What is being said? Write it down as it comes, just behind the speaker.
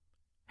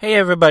Hey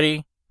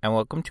everybody, and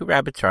welcome to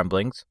Rabbit's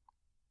Ramblings,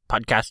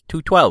 podcast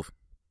 212.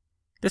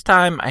 This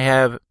time I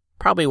have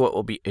probably what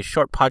will be a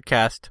short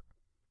podcast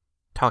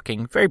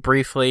talking very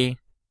briefly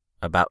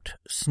about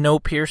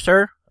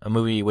Snowpiercer, a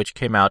movie which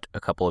came out a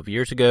couple of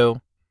years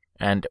ago,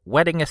 and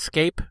Wedding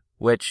Escape,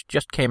 which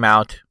just came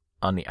out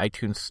on the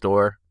iTunes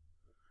store.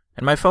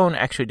 And my phone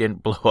actually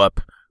didn't blow up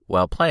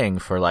while playing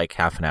for like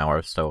half an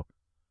hour, so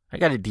I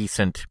got a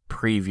decent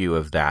preview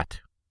of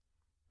that.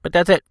 But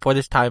that's it for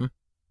this time.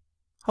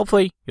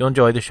 Hopefully, you'll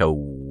enjoy the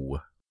show.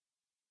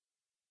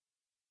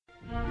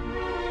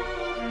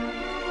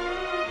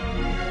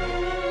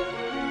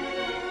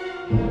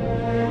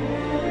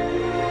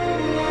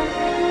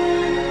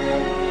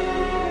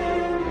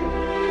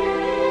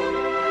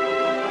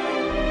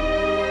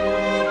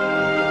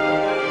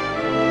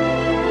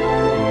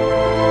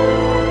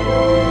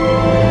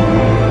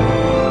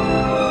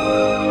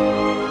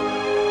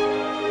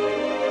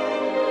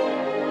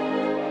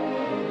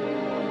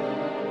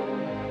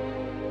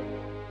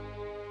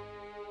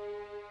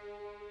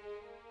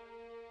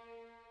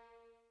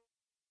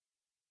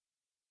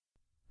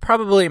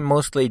 Probably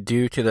mostly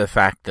due to the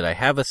fact that I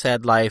have a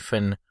sad life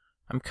and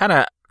I'm kind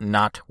of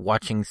not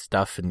watching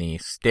stuff in the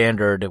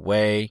standard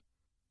way,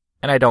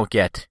 and I don't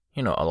get,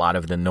 a lot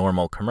of the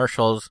normal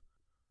commercials.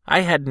 I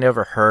had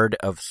never heard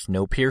of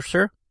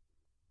Snowpiercer.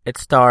 It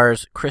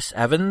stars Chris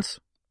Evans,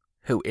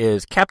 who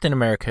is Captain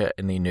America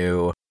in the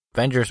new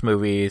Avengers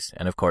movies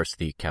and, of course,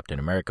 the Captain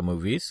America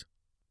movies.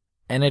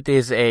 And it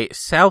is a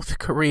South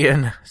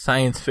Korean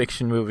science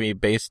fiction movie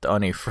based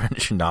on a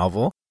French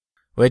novel,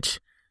 which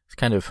is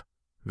kind of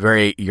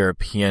very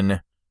European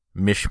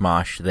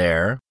mishmash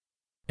there.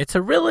 It's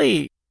a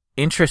really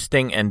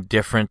interesting and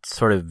different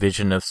sort of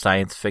vision of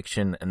science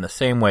fiction in the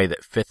same way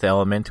that Fifth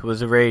Element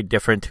was a very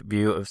different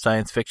view of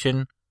science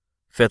fiction.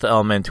 Fifth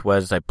Element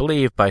was, I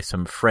believe, by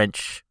some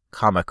French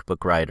comic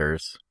book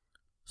writers.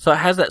 So it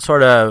has that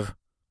sort of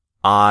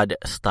odd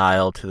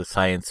style to the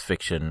science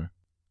fiction.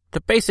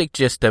 The basic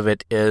gist of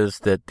it is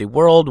that the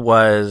world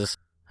was,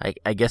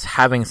 I guess,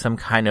 having some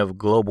kind of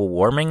global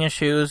warming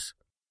issues.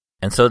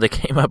 And so they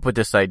came up with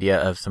this idea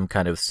of some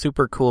kind of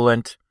super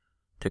coolant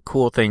to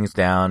cool things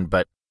down,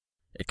 but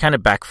it kind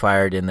of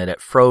backfired in that it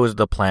froze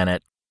the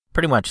planet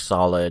pretty much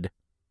solid.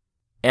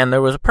 And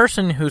there was a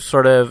person who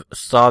sort of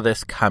saw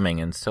this coming,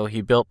 and so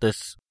he built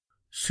this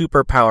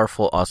super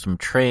powerful, awesome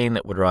train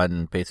that would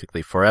run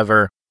basically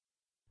forever.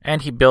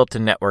 And he built a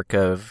network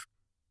of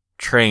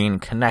train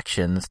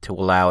connections to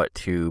allow it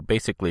to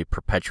basically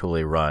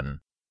perpetually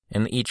run.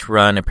 And each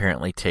run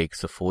apparently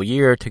takes a full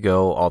year to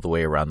go all the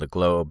way around the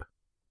globe.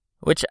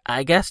 Which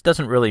I guess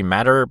doesn't really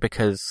matter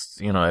because,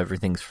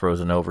 everything's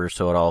frozen over,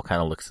 so it all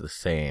kind of looks the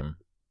same.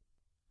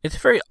 It's a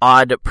very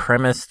odd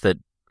premise that,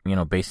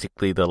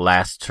 basically the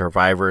last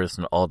survivors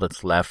and all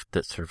that's left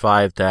that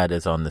survived that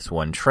is on this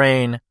one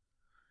train.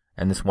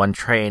 And this one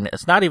train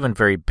is not even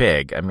very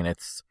big. I mean,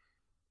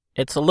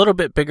 it's a little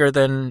bit bigger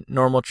than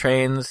normal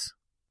trains,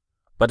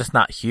 but it's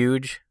not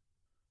huge.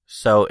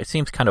 So it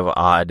seems kind of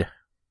odd.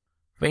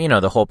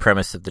 But, the whole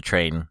premise of the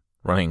train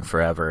running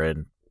forever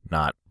and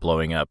not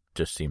blowing up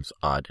just seems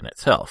odd in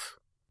itself.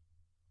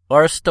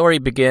 Our story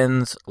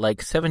begins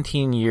like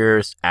 17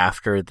 years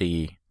after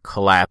the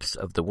collapse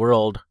of the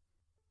world,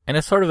 and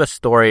it's sort of a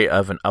story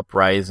of an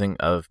uprising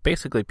of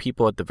basically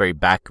people at the very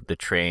back of the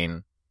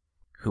train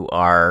who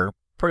are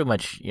pretty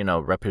much,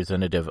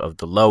 representative of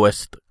the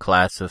lowest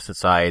class of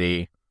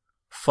society,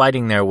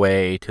 fighting their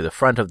way to the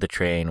front of the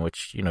train,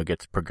 which,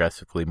 gets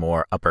progressively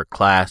more upper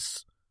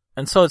class.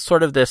 And so it's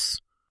sort of this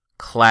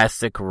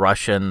classic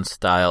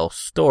Russian-style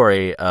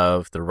story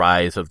of the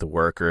rise of the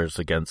workers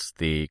against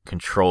the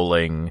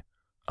controlling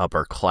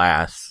upper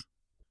class.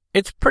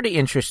 It's pretty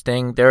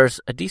interesting. There's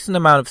a decent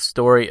amount of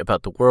story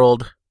about the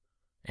world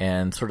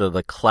and sort of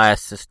the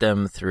class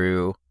system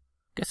through, I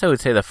guess I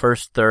would say the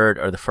first third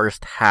or the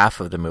first half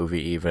of the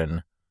movie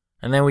even.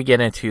 And then we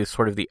get into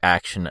sort of the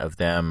action of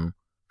them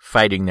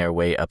fighting their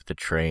way up the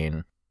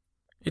train.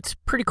 It's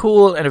pretty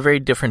cool and a very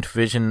different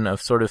vision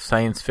of sort of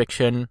science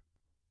fiction.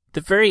 The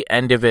very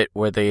end of it,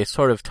 where they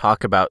sort of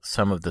talk about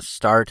some of the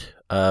start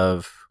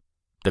of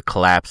the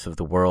collapse of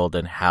the world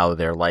and how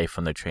their life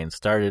on the train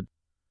started,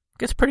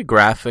 gets pretty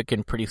graphic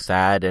and pretty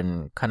sad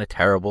and kind of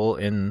terrible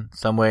in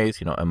some ways,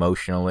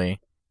 emotionally.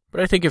 But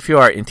I think if you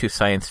are into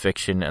science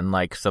fiction and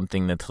like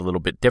something that's a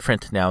little bit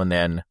different now and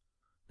then,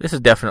 this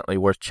is definitely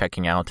worth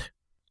checking out.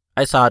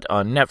 I saw it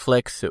on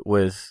Netflix. It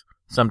was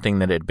something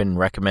that had been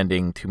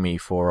recommending to me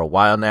for a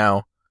while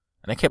now,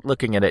 and I kept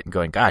looking at it and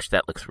going, gosh,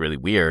 that looks really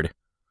weird.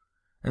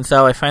 And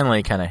so I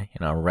finally kind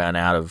of, ran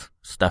out of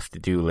stuff to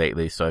do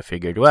lately, so I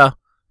figured, well,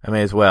 I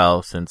may as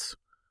well, since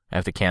I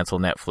have to cancel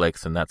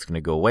Netflix and that's going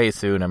to go away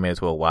soon, I may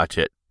as well watch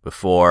it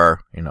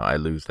before, I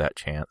lose that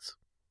chance.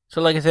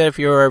 So like I said, if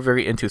you're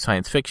very into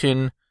science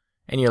fiction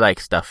and you like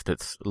stuff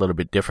that's a little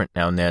bit different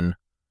now and then,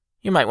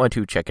 you might want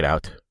to check it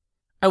out.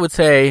 I would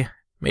say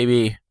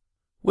maybe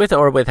with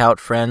or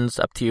without friends,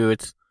 up to you.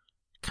 It's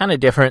kind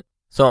of different,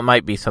 so it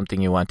might be something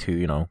you want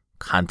to,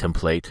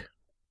 contemplate.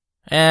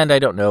 And I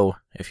don't know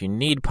if you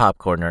need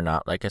popcorn or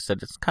not. Like I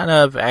said, it's kind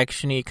of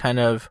action-y, kind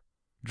of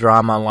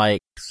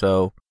drama-like,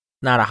 so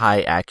not a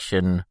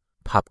high-action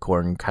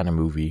popcorn kind of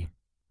movie.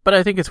 But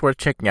I think it's worth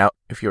checking out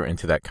if you're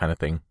into that kind of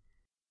thing.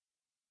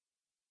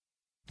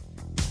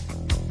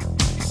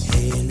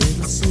 Hey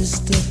little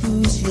sister,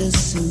 who's your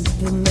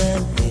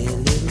Superman? Hey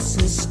little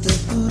sister,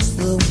 who's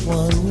the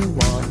one we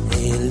want?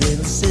 Hey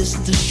little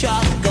sister,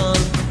 shotgun.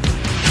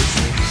 It's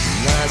a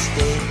nice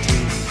day to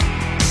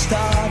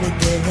start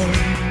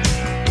again.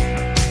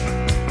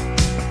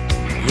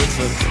 It's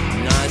a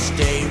nice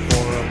day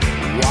for a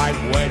white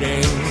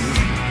wedding.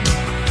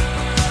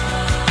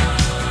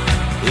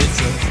 It's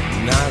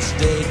a nice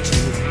day to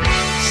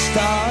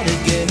start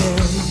again.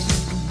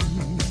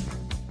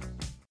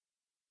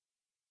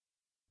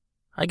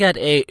 I got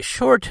a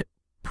short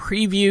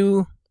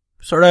preview,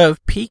 sort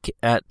of peek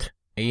at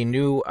a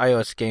new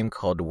iOS game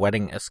called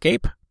Wedding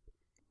Escape.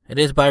 It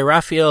is by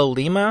Rafael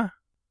Lima,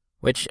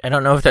 which I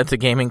don't know if that's a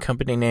gaming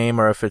company name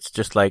or if it's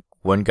just like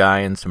one guy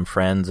and some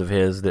friends of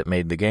his that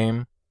made the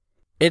game.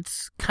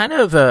 It's kind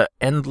of a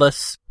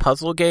endless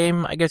puzzle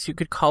game, I guess you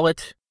could call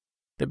it.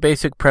 The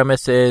basic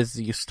premise is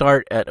you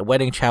start at a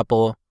wedding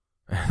chapel,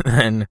 and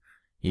then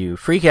you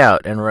freak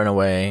out and run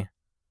away,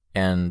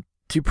 and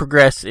to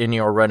progress in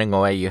your running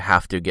away, you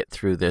have to get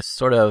through this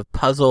sort of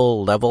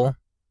puzzle level,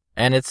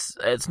 and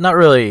it's not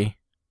really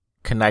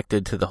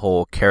connected to the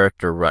whole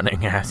character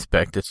running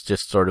aspect. It's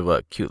just sort of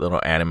a cute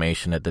little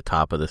animation at the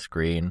top of the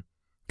screen.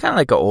 Kind of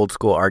like an old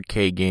school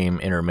arcade game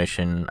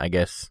intermission, I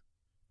guess.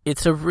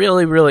 It's a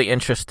really, really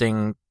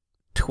interesting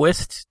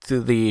twist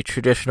to the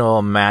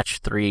traditional match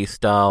 3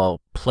 style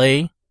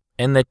play,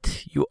 in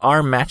that you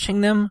are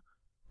matching them,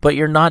 but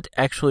you're not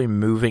actually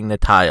moving the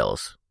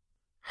tiles.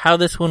 How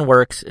this one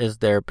works is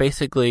they're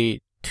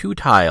basically 2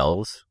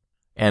 tiles,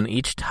 and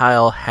each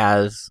tile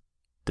has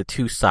the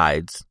 2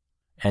 sides,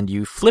 and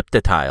you flip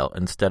the tile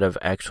instead of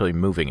actually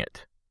moving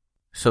it.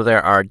 So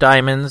there are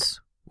diamonds,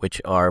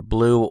 which are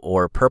blue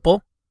or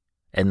purple,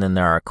 and then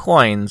there are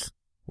coins,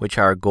 which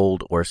are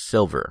gold or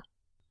silver.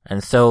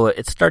 And so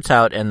it starts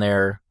out and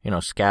they're,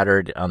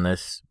 scattered on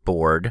this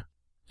board,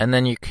 and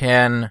then you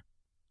can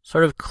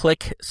sort of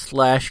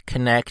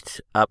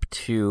click/connect up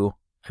to,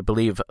 I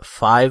believe,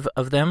 5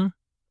 of them.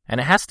 And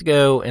it has to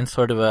go in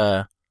sort of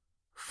a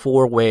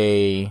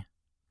 4-way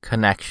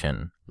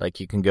connection.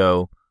 Like you can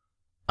go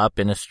up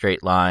in a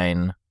straight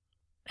line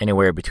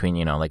anywhere between,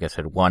 like I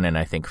said, 1 and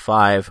I think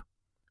 5.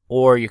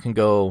 Or you can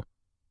go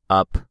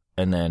up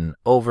and then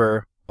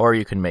over, or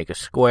you can make a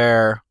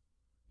square,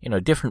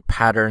 different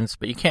patterns,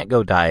 but you can't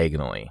go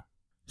diagonally.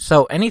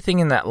 So anything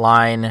in that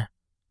line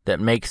that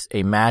makes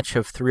a match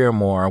of 3 or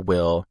more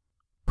will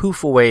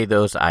poof away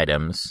those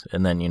items,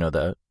 and then,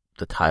 the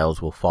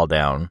tiles will fall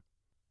down.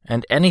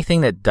 And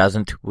anything that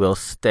doesn't will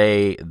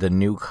stay the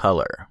new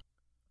color.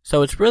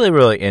 So it's really,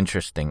 really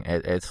interesting.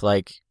 It's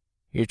like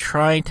you're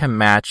trying to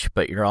match,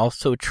 but you're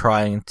also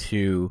trying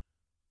to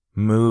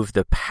move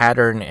the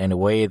pattern in a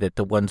way that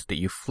the ones that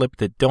you flip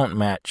that don't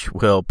match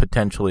will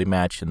potentially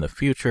match in the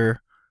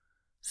future.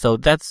 So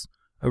that's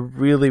a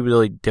really,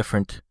 really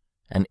different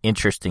and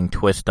interesting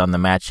twist on the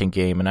matching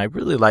game, and I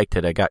really liked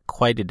it. I got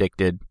quite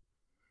addicted.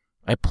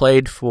 I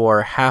played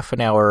for half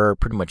an hour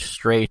pretty much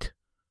straight,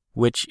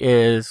 which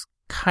is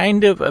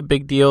kind of a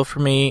big deal for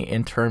me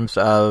in terms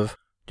of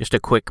just a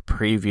quick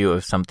preview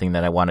of something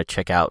that I want to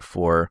check out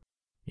for,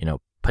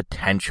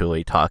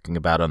 potentially talking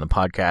about on the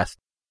podcast.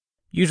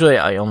 Usually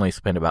I only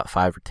spend about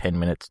 5 or 10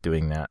 minutes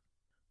doing that.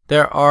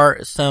 There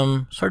are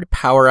some sort of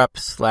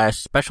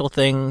power-ups/special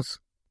things.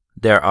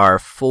 There are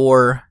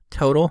 4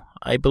 total,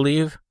 I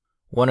believe.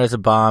 One is a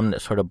bomb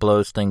that sort of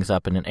blows things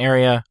up in an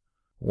area.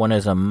 One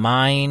is a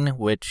mine,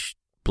 which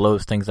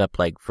blows things up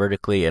like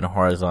vertically and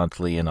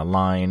horizontally in a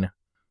line.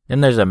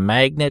 Then there's a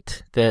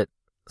magnet that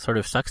sort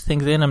of sucks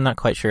things in. I'm not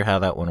quite sure how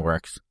that one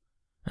works.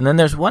 And then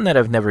there's one that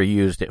I've never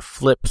used. It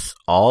flips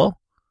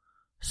all.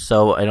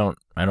 So I don't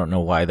know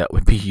why that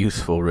would be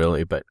useful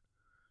really, but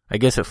I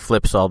guess it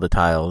flips all the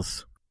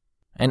tiles.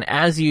 And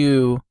as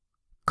you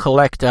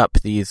collect up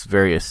these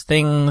various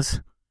things,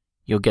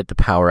 you'll get the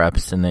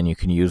power-ups, and then you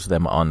can use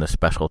them on the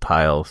special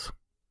tiles.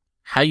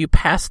 How you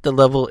pass the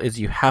level is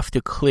you have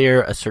to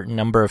clear a certain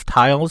number of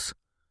tiles,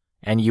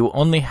 and you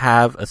only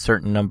have a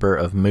certain number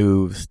of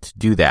moves to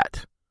do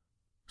that.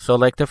 So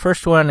like the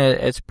first one,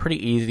 it's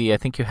pretty easy. I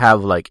think you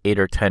have like 8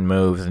 or 10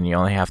 moves, and you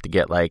only have to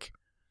get like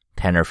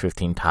 10 or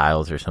 15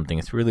 tiles or something.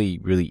 It's really,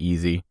 really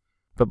easy.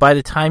 But by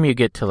the time you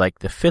get to like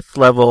the 5th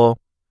level,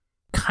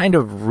 kind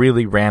of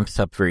really ramps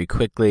up very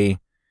quickly,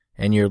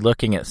 and you're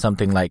looking at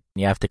something like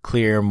you have to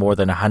clear more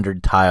than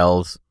 100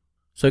 tiles.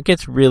 So it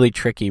gets really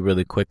tricky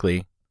really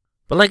quickly.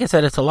 But like I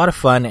said, it's a lot of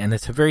fun, and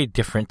it's a very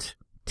different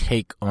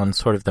take on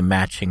sort of the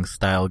matching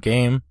style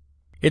game.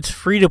 It's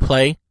free to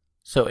play,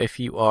 so if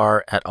you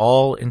are at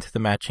all into the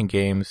matching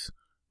games,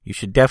 you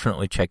should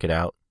definitely check it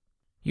out.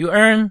 You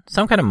earn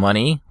some kind of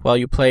money while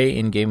you play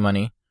in-game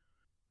money.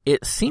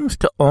 It seems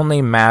to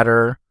only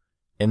matter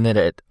in that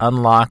it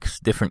unlocks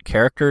different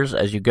characters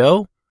as you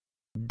go,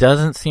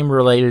 doesn't seem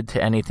related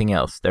to anything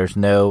else. There's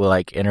no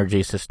like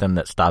energy system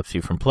that stops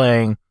you from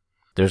playing.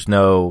 There's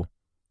no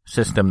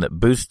system that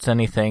boosts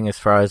anything as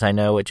far as I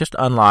know. It just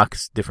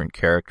unlocks different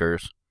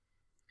characters.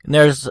 And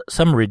there's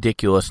some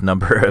ridiculous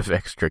number of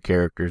extra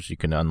characters you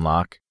can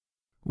unlock,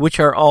 which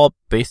are all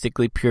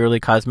basically purely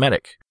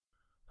cosmetic.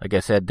 Like I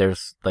said,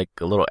 there's like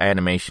a little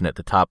animation at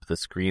the top of the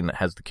screen that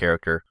has the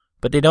character,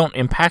 but they don't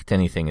impact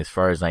anything as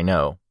far as I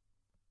know.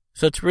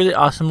 So it's a really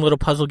awesome little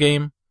puzzle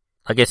game.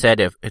 Like I said,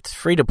 if it's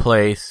free to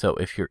play, so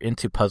if you're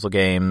into puzzle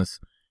games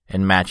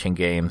and matching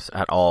games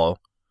at all,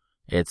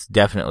 it's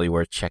definitely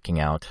worth checking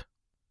out.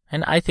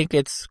 And I think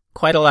it's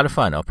quite a lot of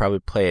fun. I'll probably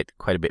play it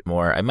quite a bit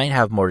more. I might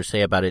have more to say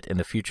about it in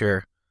the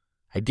future.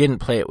 I didn't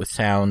play it with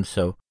sound,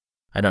 so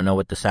I don't know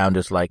what the sound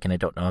is like, and I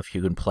don't know if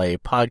you can play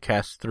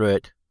podcasts through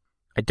it.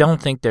 I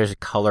don't think there's a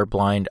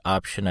colorblind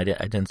option. I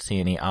didn't see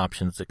any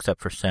options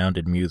except for sound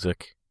and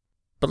music.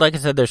 But like I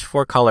said, there's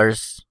 4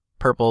 colors,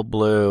 purple,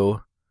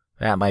 blue.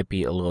 That might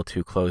be a little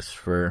too close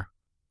for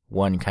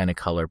one kind of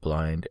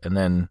colorblind. And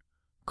then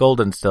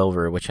gold and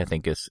silver, which I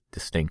think is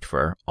distinct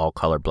for all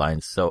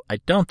colorblinds. So I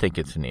don't think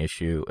it's an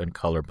issue in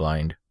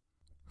colorblind.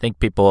 I think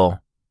people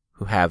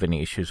who have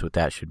any issues with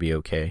that should be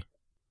okay.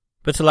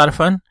 But it's a lot of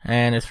fun,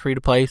 and it's free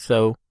to play,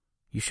 so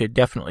you should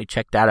definitely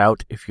check that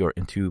out if you're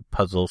into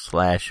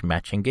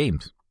puzzle/matching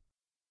games.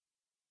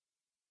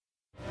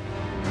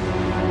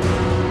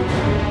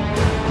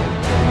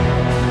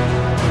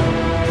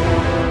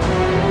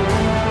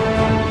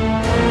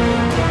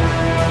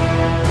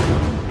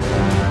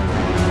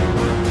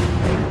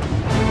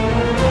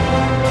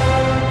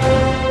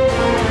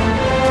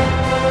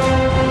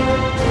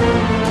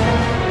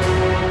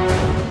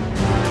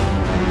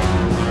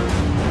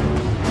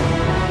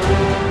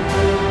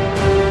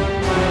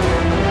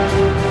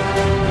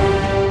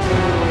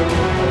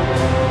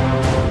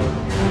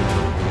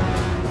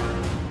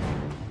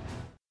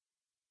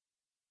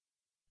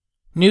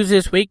 News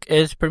this week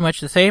is pretty much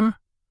the same.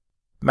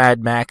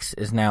 Mad Max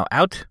is now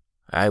out.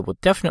 I will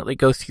definitely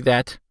go see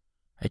that.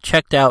 I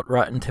checked out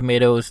Rotten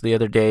Tomatoes the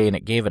other day and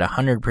it gave it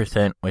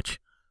 100%, which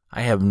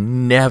I have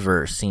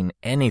never seen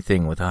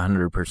anything with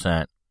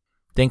 100%. I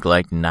think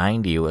like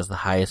 90 was the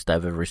highest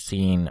I've ever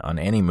seen on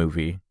any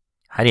movie.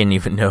 I didn't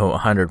even know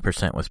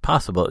 100% was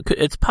possible.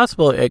 It's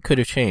possible it could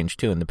have changed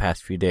too in the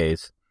past few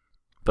days.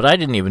 But I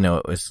didn't even know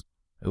it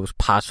was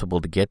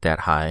possible to get that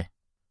high.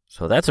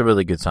 So that's a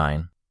really good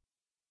sign.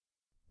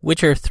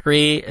 Witcher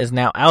 3 is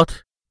now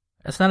out.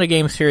 It's not a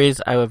game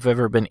series I've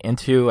ever been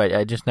into.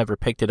 I just never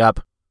picked it up.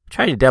 I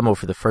tried a demo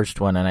for the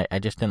first one, and I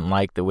just didn't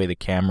like the way the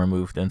camera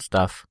moved and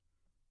stuff.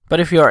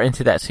 But if you are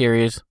into that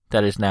series,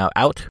 that is now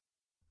out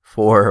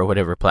for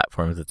whatever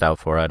platforms it's out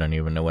for. I don't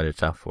even know what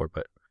it's out for,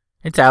 but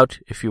it's out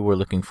if you were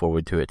looking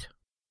forward to it.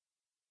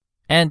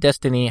 And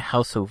Destiny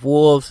House of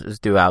Wolves is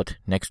due out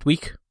next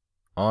week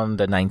on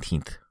the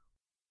 19th.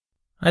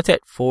 That's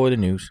it for the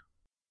news.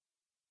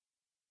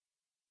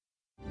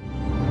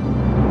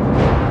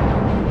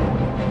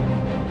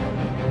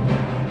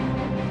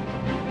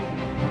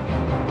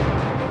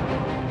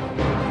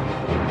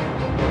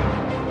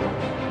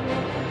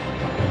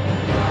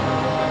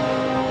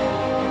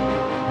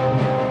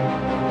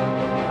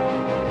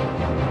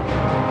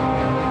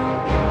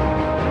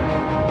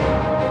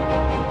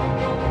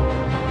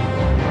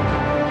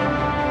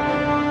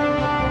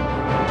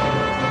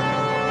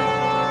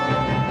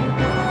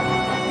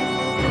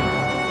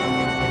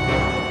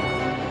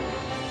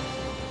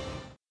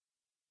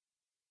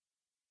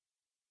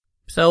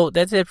 So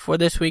that's it for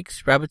this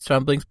week's Rabbit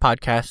Rumblings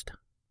podcast.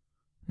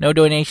 No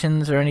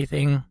donations or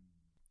anything.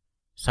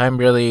 So I'm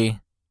really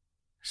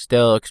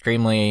still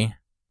extremely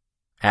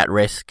at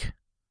risk.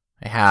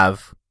 I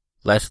have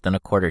less than a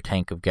quarter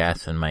tank of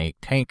gas in my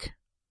tank.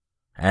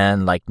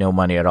 And like no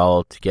money at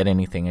all to get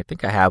anything. I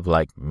think I have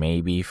like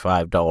maybe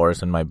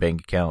 $5 in my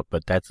bank account,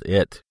 but that's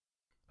it.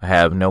 I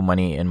have no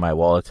money in my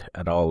wallet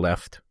at all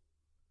left.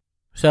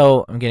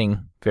 So I'm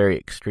getting very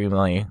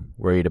extremely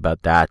worried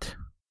about that.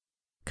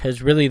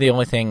 Because really the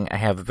only thing I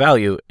have of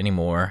value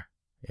anymore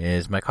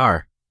is my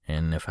car.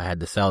 And if I had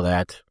to sell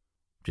that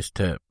just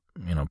to,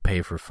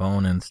 pay for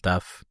phone and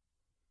stuff,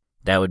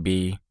 that would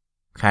be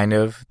kind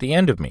of the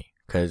end of me.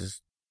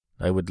 Because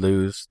I would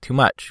lose too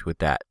much with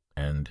that.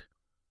 And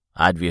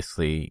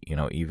obviously,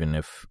 even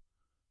if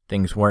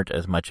things weren't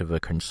as much of a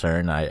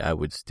concern, I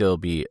would still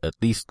be at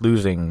least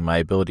losing my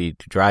ability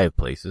to drive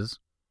places,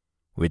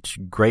 which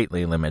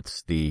greatly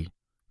limits the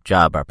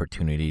job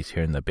opportunities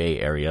here in the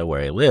Bay Area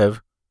where I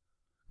live.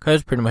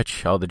 Because pretty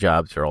much all the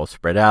jobs are all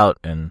spread out,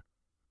 and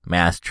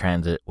mass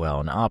transit, well,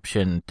 an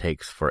option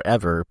takes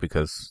forever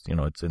because,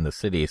 it's in the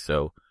city,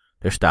 so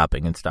they're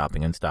stopping and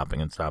stopping and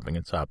stopping and stopping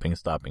and stopping and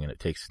stopping, and it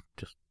takes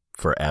just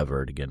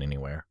forever to get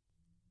anywhere.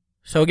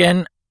 So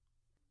again,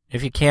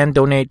 if you can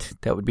donate,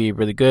 that would be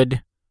really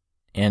good,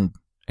 and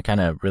I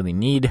kind of really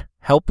need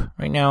help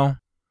right now.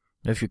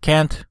 If you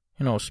can't,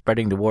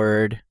 spreading the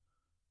word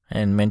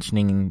and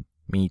mentioning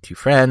me to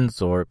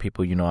friends or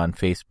people on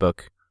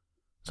Facebook.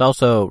 It's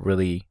also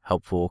really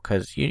helpful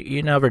because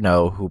you never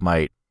know who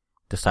might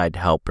decide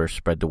to help or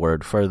spread the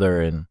word further,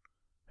 and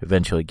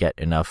eventually get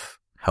enough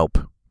help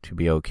to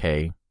be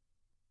okay.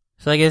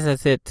 So I guess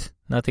that's it.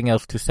 Nothing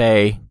else to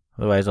say.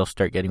 Otherwise, I'll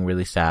start getting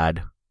really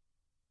sad.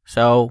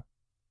 So,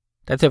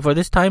 that's it for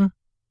this time.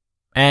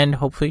 And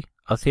hopefully,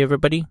 I'll see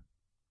everybody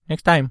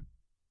next time.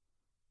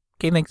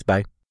 Okay, thanks.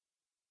 Bye.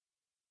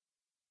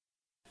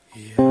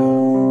 You've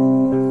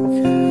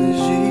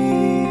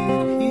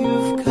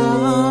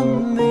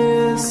come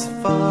this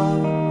far.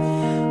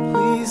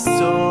 Please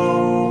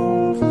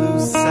don't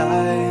lose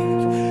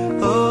sight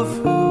of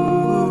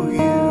who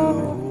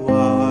you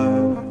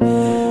are.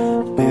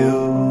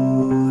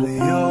 Build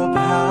your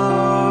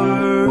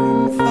power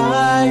and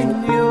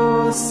find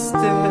your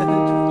stead,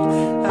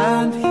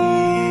 and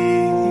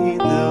heed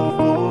the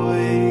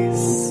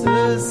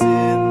voices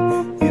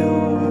in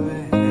your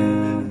head.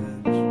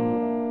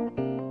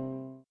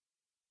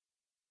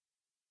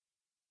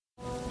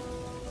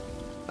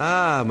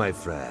 Ah, my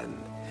friend.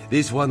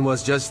 This one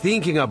was just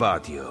thinking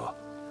about you.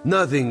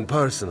 Nothing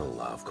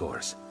personal, of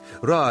course.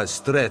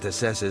 Ross Stret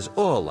assesses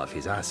all of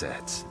his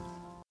assets.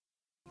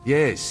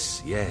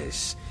 Yes.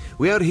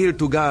 We are here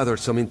to gather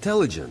some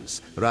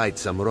intelligence, right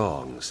some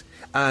wrongs,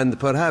 and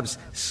perhaps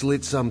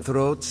slit some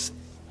throats.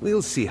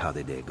 We'll see how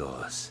the day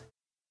goes.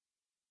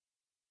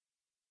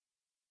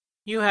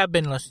 You have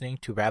been listening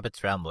to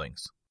Rabbit's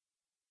Ramblings.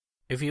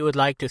 If you would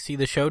like to see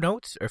the show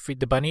notes or feed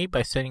the bunny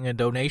by sending a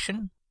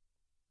donation,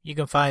 you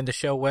can find the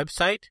show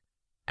website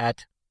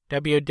at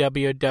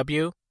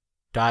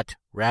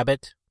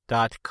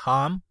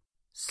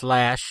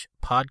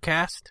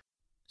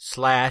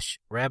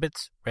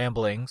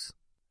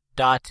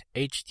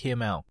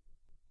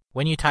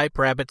When you type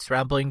Rabbit's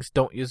Ramblings,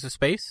 don't use a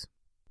space.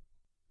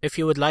 If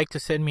you would like to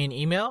send me an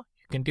email,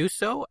 you can do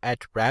so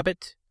at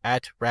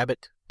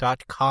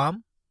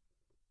rabbit@rabbit.com.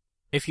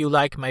 If you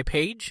like my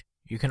page,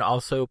 you can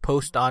also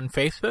post on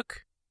Facebook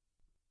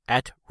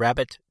at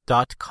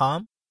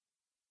rabbit.com.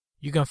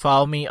 You can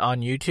follow me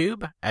on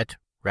YouTube at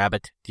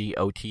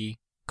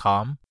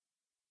rabbitdot.com.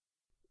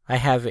 I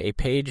have a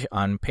page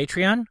on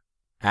Patreon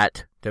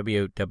at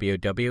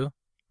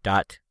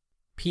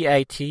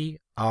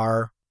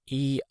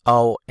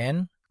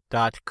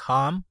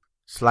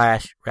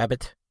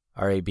www.patreon.com/rabbit,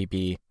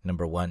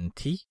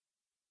 RABB1T.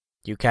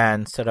 You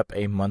can set up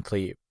a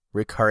monthly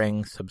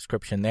recurring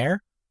subscription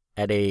there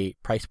at a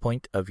price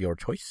point of your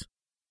choice.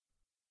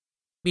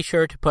 Be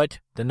sure to put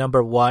the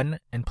number 1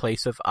 in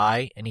place of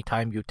I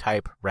anytime you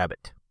type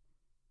Rabbit.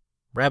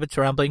 Rabbit's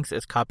Ramblings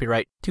is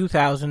copyright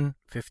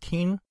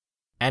 2015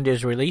 and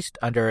is released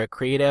under a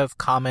Creative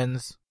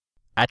Commons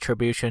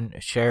Attribution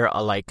Share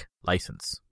Alike license.